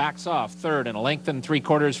now backs off third and a length and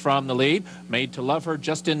 3/4 from the lead. Made to Love Her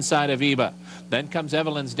just inside of Eva. Then comes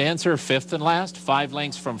Evelyn's Dancer, fifth and last, 5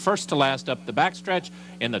 lengths from first to last up the backstretch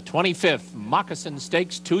in the 25th Moccasin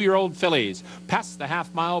Stakes 2-year-old fillies. Past the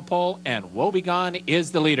half-mile pole, and Woebegone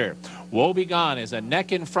is the leader. Woebegone is a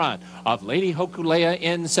neck in front of Lady Hokulea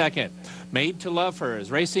in second. Made to Love Her is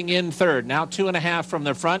racing in third, now 2.5 from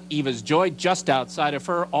the front. Eva's Joy just outside of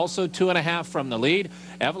her, also 2.5 from the lead.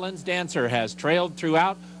 Evelyn's Dancer has trailed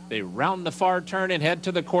throughout. They round the far turn and head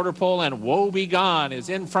to the quarter pole, and Woebegone is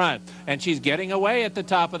in front, and she's getting away at the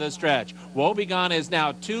top of the stretch. Woebegone is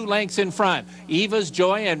now 2 lengths in front. Eva's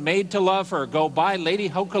Joy and Made to Love Her go by Lady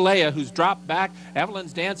Hokulea, who's dropped back.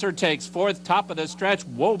 Evelyn's Dancer takes fourth, top of the stretch.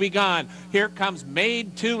 Woebegone. Here comes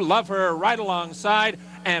Made to Love Her right alongside,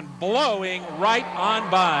 and blowing right on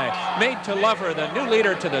by. Made to Love Her, the new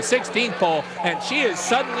leader to the 16th pole, and she is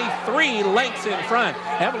suddenly 3 lengths in front.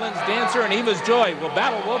 Evelyn's Dancer and Eva's Joy will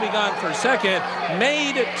battle Woebegone for second.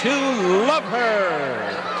 Made to Love Her.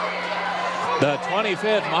 The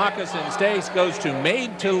 25th Moccasin Stakes goes to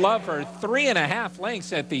Made to Love Her, 3.5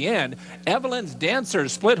 lengths at the end. Evelyn's Dancer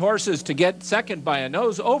split horses to get second by a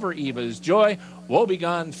nose over Eva's Joy.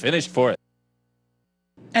 Woebegone finished fourth.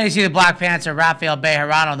 And you see the Black Panther, Rafael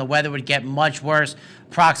Bejarano, and the weather would get much worse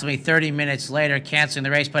approximately 30 minutes later, canceling the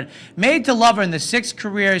race. But Made to Love Her in the 6th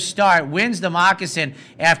career start wins the Moccasin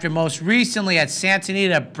after most recently at Santa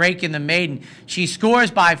Anita breaking the maiden. She scores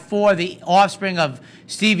by 4, the offspring of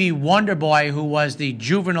Stevie Wonderboy, who was the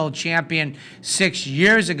juvenile champion 6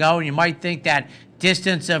 years ago. And you might think that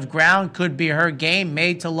distance of ground could be her game.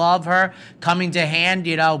 Made to Love Her coming to hand,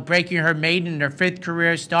 breaking her maiden in her 5th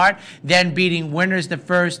career start, then beating winners the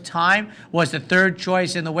first time, was the 3rd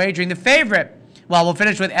choice in the wagering. The favorite, well, we'll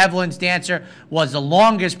finish with Evelyn's Dancer, was the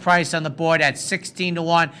longest price on the board at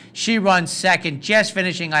 16-to-1. She runs second, just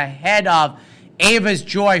finishing ahead of Eva's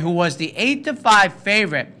Joy, who was the 8-to-5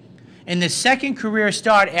 favorite in the 2nd career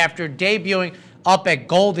start after debuting up at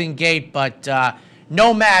Golden Gate, but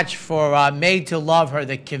no match for Made to Love Her,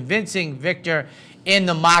 the convincing victor in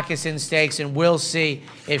the Moccasin Stakes, and we'll see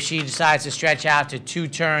if she decides to stretch out to 2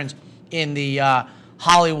 turns in the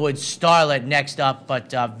Hollywood Starlet next up. But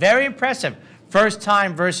very impressive First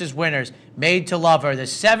Time versus Winners, Made to Love Her, the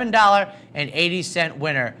 $7.80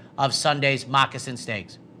 winner of Sunday's Moccasin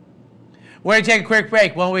Stakes. We're going to take a quick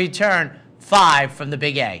break. When we return, 5 from the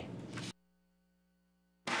Big A.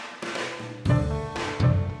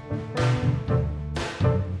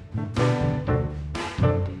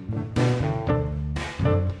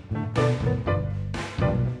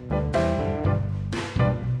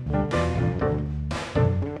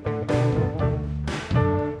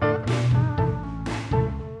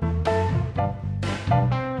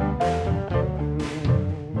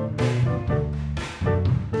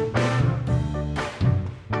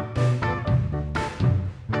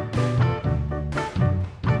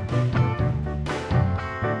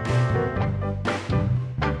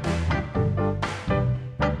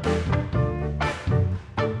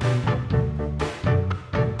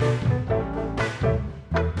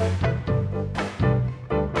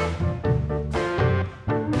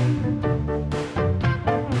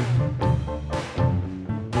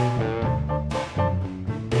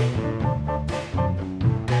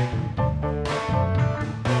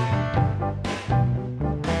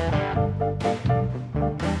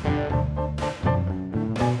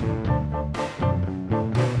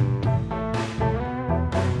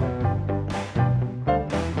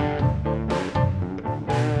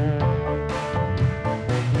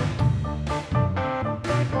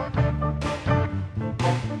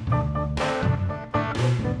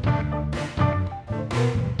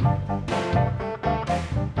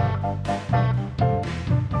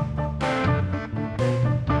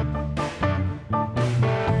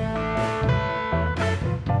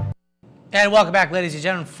 And welcome back, ladies and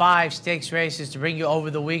gentlemen. 5 stakes races to bring you over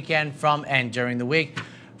the weekend from and during the week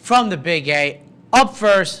from the Big A. Up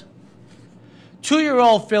first,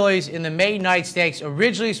 2-year-old fillies in the May Night Stakes.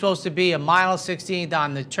 Originally supposed to be a mile 16th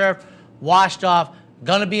on the turf, washed off.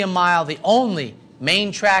 Gonna be a mile, the only,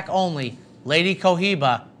 main track only, Lady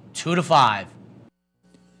Cohiba, 2-5.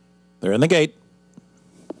 They're in the gate.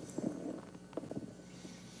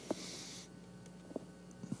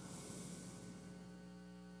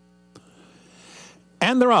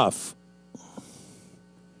 And they're off.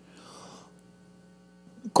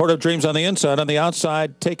 Court of Dreams on the inside. On the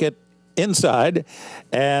outside, Take It Inside.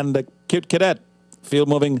 And the Cute Cadet. Field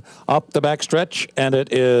moving up the back stretch. And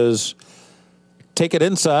it is Take It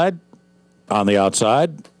Inside on the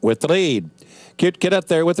outside with the lead. Cute Cadet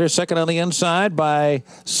there with her second on the inside by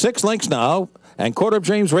 6 lengths now. And Court of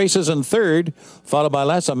Dreams races in third, followed by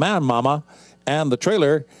Lassa Man Mama. And the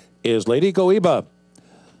trailer is Lady Cohiba.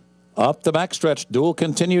 Up the backstretch, duel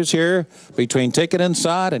continues here between Take It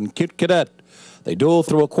Inside and Cute Cadet. They duel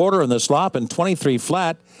through a quarter in the slop and 23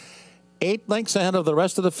 flat. 8 lengths ahead of the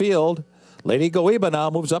rest of the field. Lady Cohiba now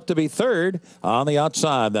moves up to be third on the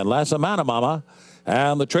outside. Then Lassa Man Mama,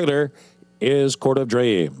 and the trailer is Court of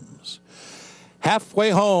Dreams.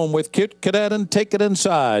 Halfway home with Cute Cadet and Take It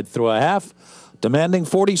Inside through a half, demanding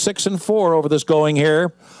 46-4 over this going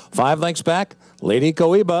here. 5 lengths back, Lady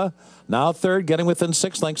Cohiba. Now third, getting within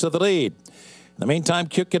 6 lengths of the lead. In the meantime,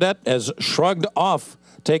 Cute Cadet has shrugged off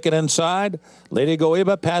Take It Inside. Lady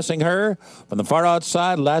Cohiba passing her. From the far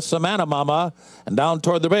outside, Lassa Man Mama. And down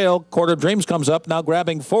toward the rail, Court of Dreams comes up, now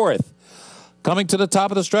grabbing fourth. Coming to the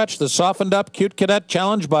top of the stretch, the softened up Cute Cadet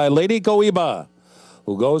challenged by Lady Cohiba,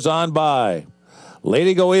 who goes on by.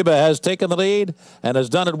 Lady Cohiba has taken the lead and has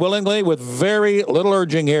done it willingly with very little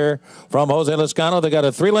urging here from Jose Lezcano. They got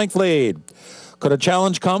a 3-length lead. Could a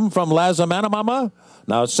challenge come from Lassa Man Mama?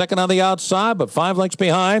 Now second on the outside, but 5 lengths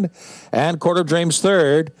behind. And Court of Dreams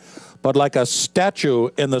third, but like a statue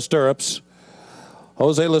in the stirrups.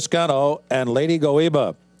 Jose Lezcano and Lady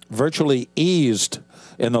Cohiba virtually eased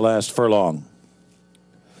in the last furlong.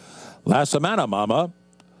 Lassa Man Mama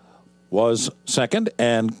was second,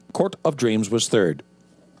 and Court of Dreams was third.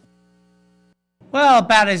 Well,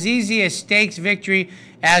 about as easy a stakes victory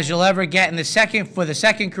as you'll ever get in the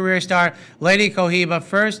second career start. Lady Cohiba,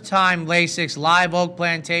 first time Lasix, Live Oak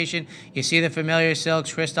Plantation. You see the familiar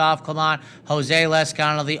silks, Christophe Clement, Jose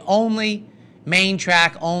Lezcano, the only main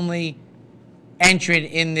track, only entrant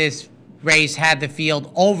in this race, had the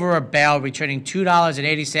field over a bell, returning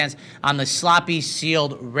 $2.80 on the sloppy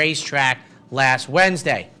sealed racetrack last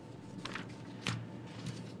Wednesday.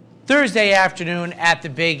 Thursday afternoon at the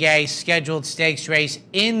Big A, scheduled stakes race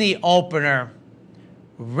in the opener,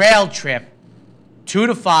 Rail Trip,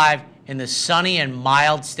 2-5 in the sunny and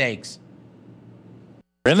mild stakes.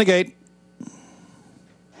 In the gate.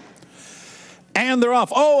 And they're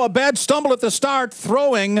off. Oh, a bad stumble at the start,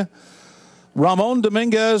 throwing Ramon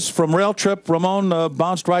Dominguez from Rail Trip. Ramon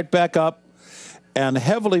bounced right back up, and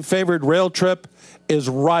heavily favored Rail Trip is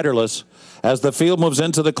riderless as the field moves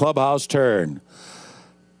into the clubhouse turn.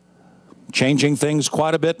 Changing things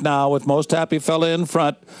quite a bit now with Most Happy Fella in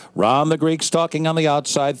front. Ron the Greek stalking on the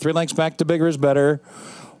outside. 3 lengths back to Bigger is Better.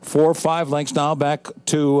 4 or 5 lengths now back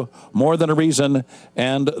to More Than a Reason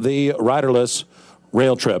and the riderless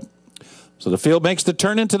Rail Trip. So the field makes the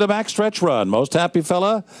turn into the backstretch run. Most Happy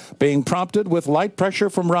Fella being prompted with light pressure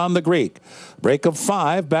from Ron the Greek. Break of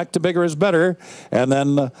 5, back to Bigger is Better, and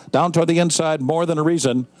then down toward the inside, More Than a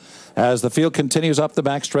Reason, as the field continues up the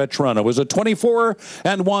backstretch run. It was a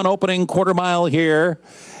 24-1 opening quarter mile here,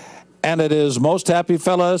 and it is Most Happy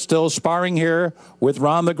Fella still sparring here with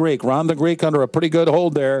Ron the Greek. Ron the Greek under a pretty good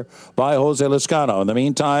hold there by Jose Lezcano. In the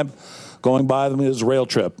meantime, going by them is Rail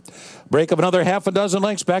Trip. Break of another half a dozen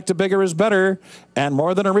lengths back to Bigger is Better and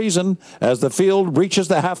More Than a Reason as the field reaches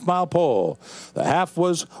the half-mile pole. The half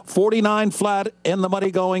was 49 flat in the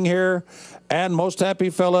muddy going here. And Most Happy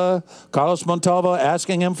Fella, Carlos Montalva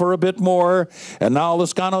asking him for a bit more. And now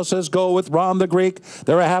Lezcano says go with Ron the Greek.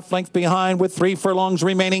 They're a half length behind with 3 furlongs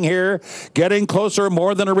remaining here. Getting closer,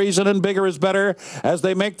 More Than a Reason and Bigger is Better as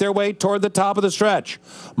they make their way toward the top of the stretch.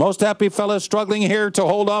 Most Happy Fella struggling here to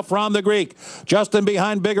hold off Ron the Greek. Justin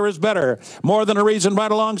behind Bigger is Better. More Than a Reason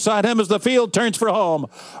right alongside him as the field turns for home.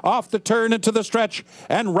 Off the turn into the stretch.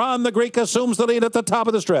 And Ron the Greek assumes the lead at the top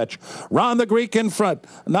of the stretch. Ron the Greek in front.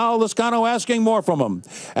 Now Lezcano asking more from him.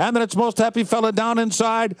 And then it's Most Happy Fella down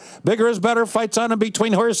inside. Bigger is Better fights on in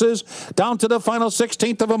between horses down to the final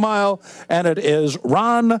 16th of a mile. And it is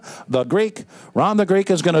Ron the Greek. Ron the Greek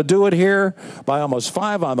is going to do it here by almost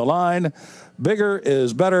 5 on the line. Bigger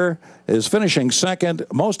is Better is finishing second.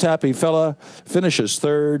 Most Happy Fella finishes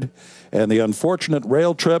third. And the unfortunate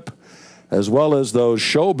Rail Trip, as well as those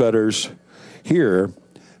show bettors here,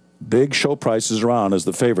 Big Show Prices Around as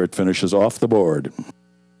the favorite finishes off the board.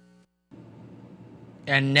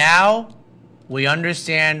 And now we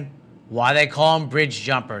understand why they call them bridge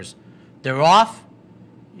jumpers. They're off,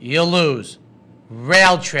 you lose.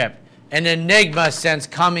 Rail Trip, an enigma since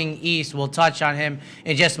coming east. We'll touch on him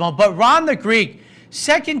in just a moment. But Ron the Greek,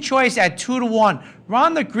 second choice at 2-1.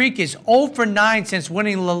 Ron the Greek is 0 for 9 since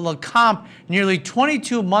winning Le Comp nearly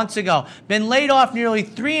 22 months ago. Been laid off nearly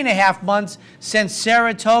 3.5 months since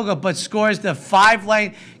Saratoga, but scores the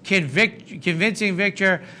 5-length convincing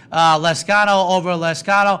victor Lezcano over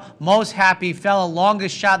Lezcano. Most Happy Fella,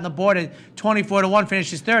 longest shot on the board at 24-1,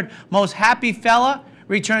 finishes third. Most Happy Fella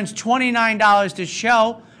returns $29 to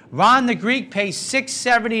show. Ron the Greek pays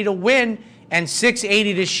 $6.70 to win and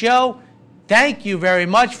 $6.80 to show. Thank you very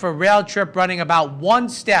much for Rail Trip running about 1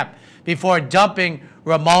 step before dumping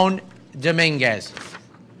Ramon Dominguez.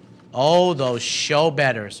 Oh, those show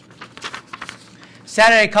bettors.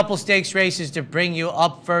 Saturday, a couple stakes races to bring you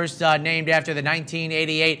up first, named after the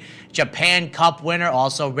 1988 Japan Cup winner,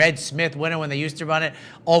 also Red Smith winner when they used to run it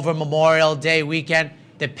over Memorial Day weekend.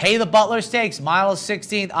 The Pay the Butler Stakes, mile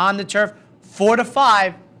 16th on the turf,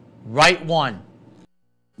 4-5, right 1.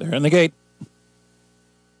 They're in the gate.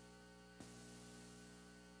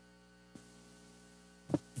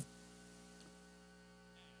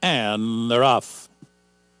 And they're off.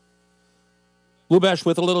 Lubesh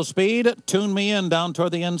with a little speed. Tune Me In down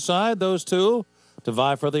toward the inside. Those two to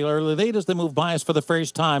vie for the early lead as they move by us for the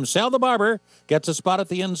first time. Sal the Barber gets a spot at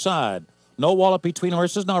the inside. No wallop between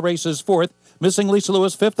horses. Now races fourth. Missing Lisa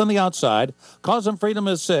Lewis fifth on the outside. Cause 'em Freedom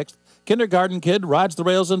is sixth. Kindergarten Kid rides the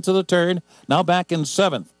rails into the turn. Now back in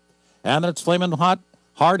seventh. And then it's Flamin' Hot.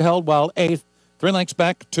 Hard held while eighth. 3 lengths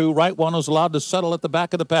back to right one who's allowed to settle at the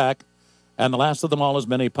back of the pack. And the last of them all is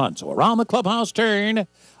Mini Punt. So around the clubhouse turn,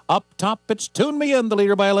 up top, it's Tune Me In, the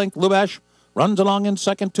leader by a length. Lubesh runs along in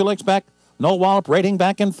second, 2 lengths back. No Wallop rating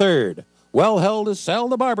back in third. Well held is Sal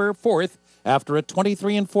the Barber, fourth, after a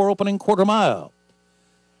 23-4 opening quarter mile.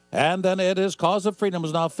 And then it is Cause of Freedom,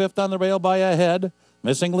 is now fifth on the rail by a head.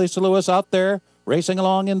 Missing Lisa Lewis out there, racing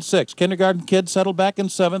along in sixth. Kindergarten Kid settled back in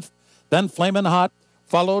seventh. Then Flamin' Hot,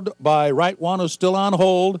 followed by Right One, who's still on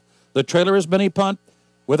hold. The trailer is Mini Punt,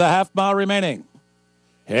 with a half mile remaining.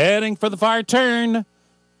 Heading for the far turn.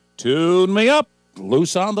 Tune Me Up.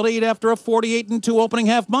 Loose on the lead after a 48-2 opening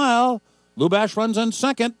half mile. Lubesh runs in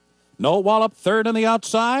second. No Wallop third on the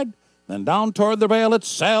outside. Then down toward the rail, it's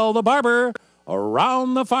Sal the Barber.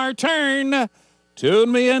 Around the far turn.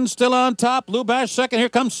 Tune Me In still on top. Lubesh second. Here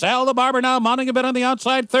comes Sal the Barber now, mounting a bit on the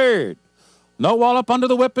outside third. No Wallop under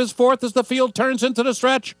the whip is fourth as the field turns into the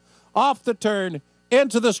stretch. Off the turn,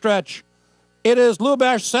 into the stretch. It is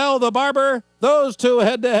Lubesh, Sal the Barber. Those two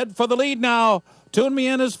head-to-head for the lead now. Tune Me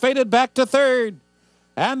In is faded back to third.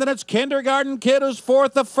 And then it's Kindergarten Kid who's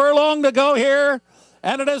fourth. A furlong to go here.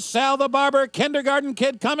 And it is Sal the Barber, Kindergarten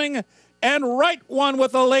Kid coming and right one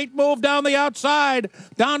with a late move down the outside.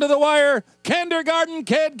 Down to the wire. Kindergarten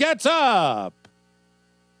Kid gets up.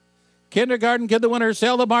 Kindergarten Kid, the winner.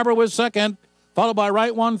 Sail the Barber was second, followed by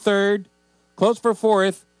Right One third. Close for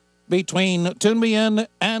fourth between Tune Me In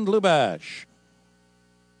and Lubash.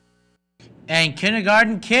 And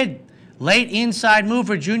Kindergarten Kid, late inside move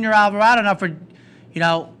for Junior Alvarado. Now for,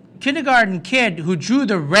 Kindergarten Kid, who drew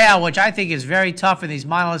the rail, which I think is very tough in these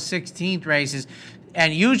mile 16th races,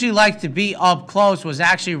 and usually likes to be up close, was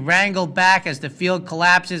actually wrangled back as the field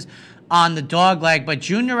collapses on the dog leg. But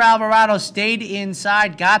Junior Alvarado stayed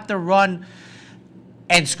inside, got the run,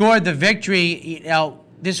 and scored the victory.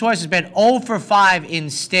 This horse has been 0 for 5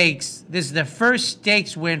 in stakes. This is the first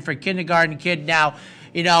stakes win for Kindergarten Kid. Now,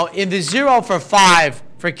 in the 0 for 5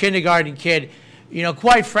 for Kindergarten Kid,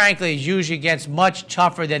 quite frankly, is usually gets much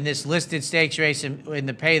tougher than this listed stakes race in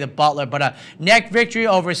the Pay the Butler. But a neck victory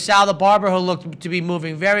over Sal the Barber, who looked to be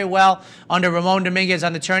moving very well under Ramon Dominguez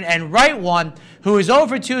on the turn. And Right One, who is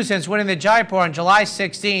over 2 since winning the Jaipur on July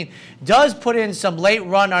 16, does put in some late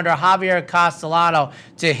run under Javier Castellano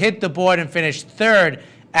to hit the board and finish third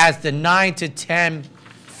as the 9-10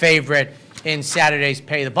 favorite in Saturday's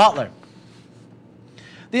Pay the Butler.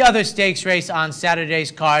 The other stakes race on Saturday's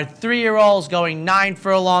card, 3-year-olds going 9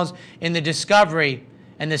 furlongs in the Discovery,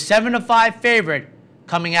 and the 7-5 favorite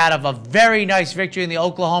coming out of a very nice victory in the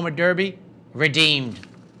Oklahoma Derby, Redeemed.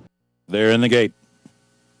 They're in the gate.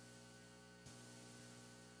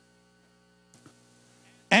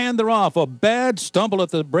 And they're off. A bad stumble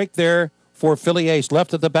at the break there for Philly Ace,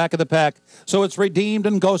 left at the back of the pack. So it's Redeemed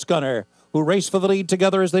and Ghost Gunner, who race for the lead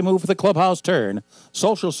together as they move for the clubhouse turn.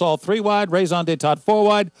 Social Sol 3 wide, Raison d'Etat 4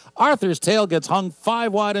 wide. Arthur's Tail gets hung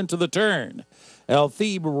 5 wide into the turn. El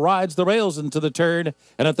Thebe rides the rails into the turn,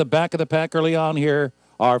 and at the back of the pack early on here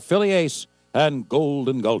are Philly Ace and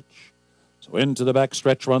Golden Gulch. So into the back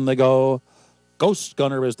stretch run they go. Ghost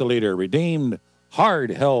Gunner is the leader. Redeemed,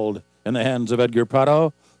 hard held in the hands of Edgar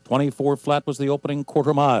Prado. 24 flat was the opening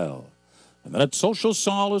quarter mile. And then at Social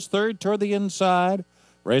Sol is third toward the inside.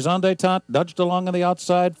 Raison d'Etat nudged along on the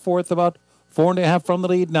outside, fourth, about 4.5 from the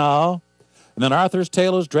lead now. And then Arthur's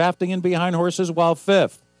Tail is drafting in behind horses while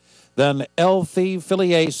fifth. Then El Thebe,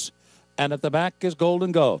 Philly Ace, and at the back is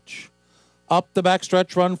Golden Gulch. Up the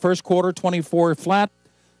backstretch run, first quarter, 24 flat.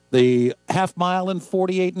 The half mile in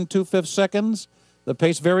 48 2/5 seconds. The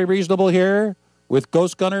pace very reasonable here, with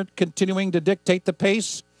Ghost Gunner continuing to dictate the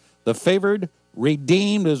pace. The favored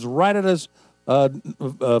Redeemed is right at his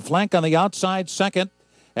flank on the outside, second.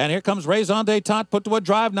 And here comes Raison d'Etat, put to a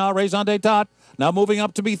drive now. Raison d'Etat now moving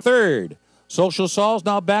up to be third. Social Sol's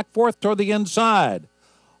now back fourth toward the inside.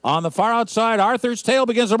 On the far outside, Arthur's Tail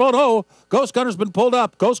begins to roll. Oh, Ghost Gunner's been pulled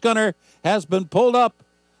up. Ghost Gunner has been pulled up.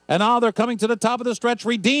 And now they're coming to the top of the stretch.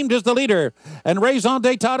 Redeemed is the leader. And Raison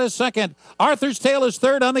d'Etat is second. Arthur's Tail is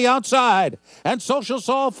third on the outside. And Social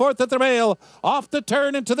Sol fourth at the rail. Off the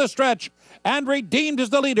turn into the stretch. And Redeemed is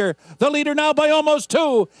the leader. The leader now by almost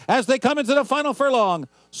 2 as they come into the final furlong.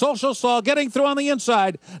 Social Sol getting through on the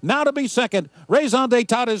inside. Now to be second. Raison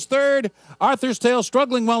d'Etat is third. Arthur's Tail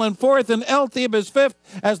struggling well in fourth. And El Thebe is fifth.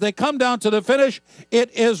 As they come down to the finish, it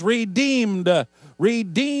is Redeemed.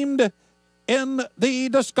 Redeemed in the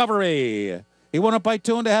Discovery. He went up by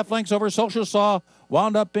 2.5 lengths over Social Sol.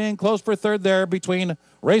 Wound up being close for third there between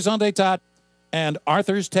Raison d'Etat and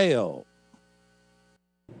Arthur's Tail.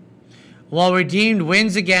 Well, Redeemed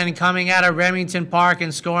wins again, coming out of Remington Park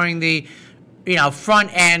and scoring the, front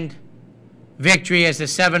end victory as the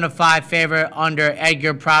 7-5 favorite under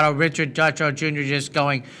Edgar Prado. Richard Dutrow Jr. just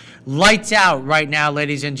going lights out right now,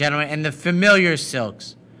 ladies and gentlemen. And the familiar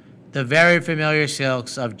silks, the very familiar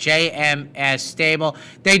silks of JMS Stable.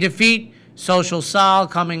 They defeat Social Sol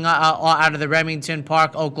coming out of the Remington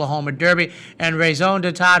Park Oklahoma Derby, and Raison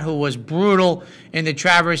d'Etat, who was brutal in the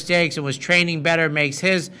Travers Stakes and was training better, makes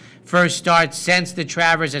his first start since the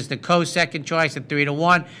Travers as the co-second choice at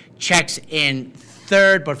 3-1. Checks in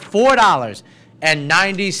third, but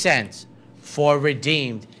 $4.90 for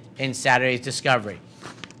Redeemed in Saturday's Discovery.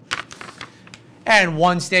 And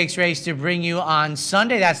one stakes race to bring you on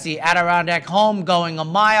Sunday. That's the Adirondack Home going a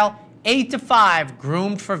mile, 8-5,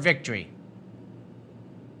 groomed for victory.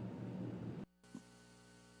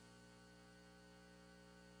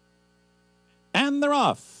 And they're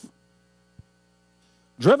off.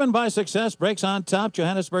 Driven by Success breaks on top.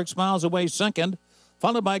 Johannesburg Smiles away second,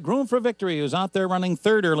 followed by Groom for Victory, who's out there running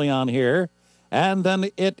third early on here. And then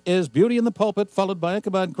it is Beauty in the Pulpit, followed by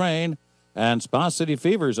Ichabod Crane. And Spa City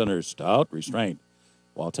Fever's under stout restraint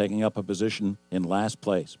while taking up a position in last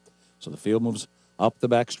place. So the field moves up the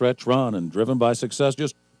backstretch run, and Driven by Success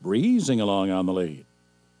just breezing along on the lead.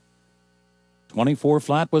 24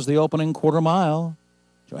 flat was the opening quarter mile.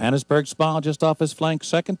 Johannesburg Smile just off his flank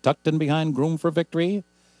second, tucked in behind Groom for Victory.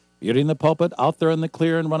 Beauty in the Pulpit out there in the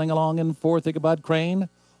clear and running along in fourth, Ichabod Crane.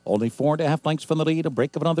 Only 4.5 lengths from the lead, a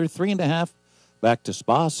break of another 3.5. Back to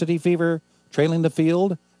Spa City Fever, trailing the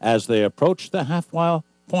field as they approach the half-mile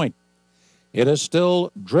point. It is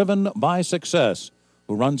still Driven by Success,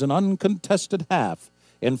 who runs an uncontested half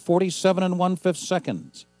in 47 1/5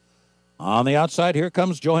 seconds. On the outside, here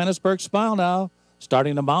comes Johannesburg Smile now,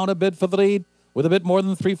 starting to mount a bid for the lead with a bit more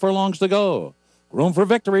than 3 furlongs to go. Room for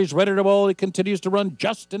Victory's ready to roll. He continues to run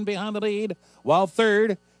just in behind the lead, while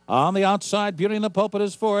third on the outside, Beauty in the Pulpit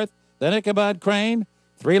is fourth. Then Ichabod Crane,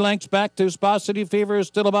 3 lengths back to Spa City Fever, is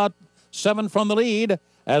still about 7 from the lead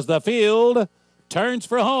as the field turns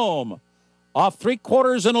for home. Off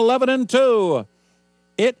 3/4 and 11 2.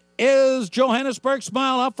 It is Johannesburg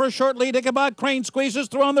Smile up for a short lead. Ichabod Crane squeezes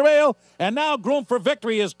through on the rail, and now Groom for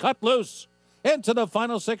Victory is cut loose. Into the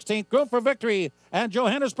final 16th, Groom for Victory and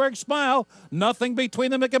Johannesburg Smile. Nothing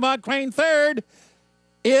between them. Ichabod Crane third.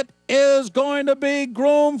 It is going to be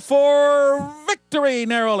Groom for Victory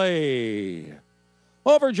narrowly.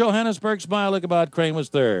 Over Johannesburg Smile, Ichabod Crane was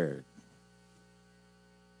third.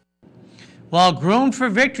 Well, Groom for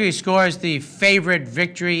Victory scores the favorite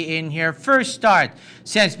victory in here. First start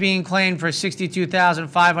since being claimed for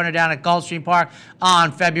 $62,500 down at Gulfstream Park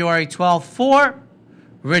on February 12th for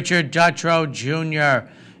Richard Dutrow Jr.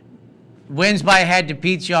 Wins by head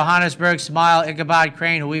defeats Johannesburg Smile, Ichabod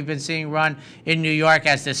Crane, who we've been seeing run in New York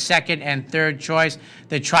as the second and third choice.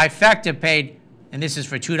 The trifecta paid, and this is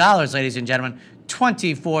for $2, ladies and gentlemen,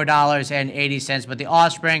 $24.80. But the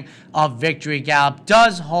offspring of Victory Gallop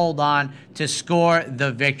does hold on to score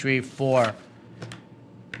the victory for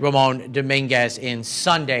Ramon Dominguez in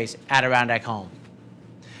Sunday's Adirondack home.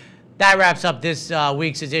 That wraps up this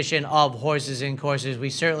week's edition of Horses and Courses. We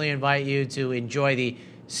certainly invite you to enjoy the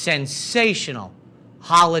sensational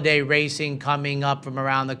holiday racing coming up from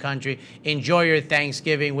around the country. Enjoy your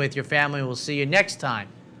Thanksgiving with your family. We'll see you next time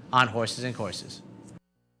on Horses and Courses.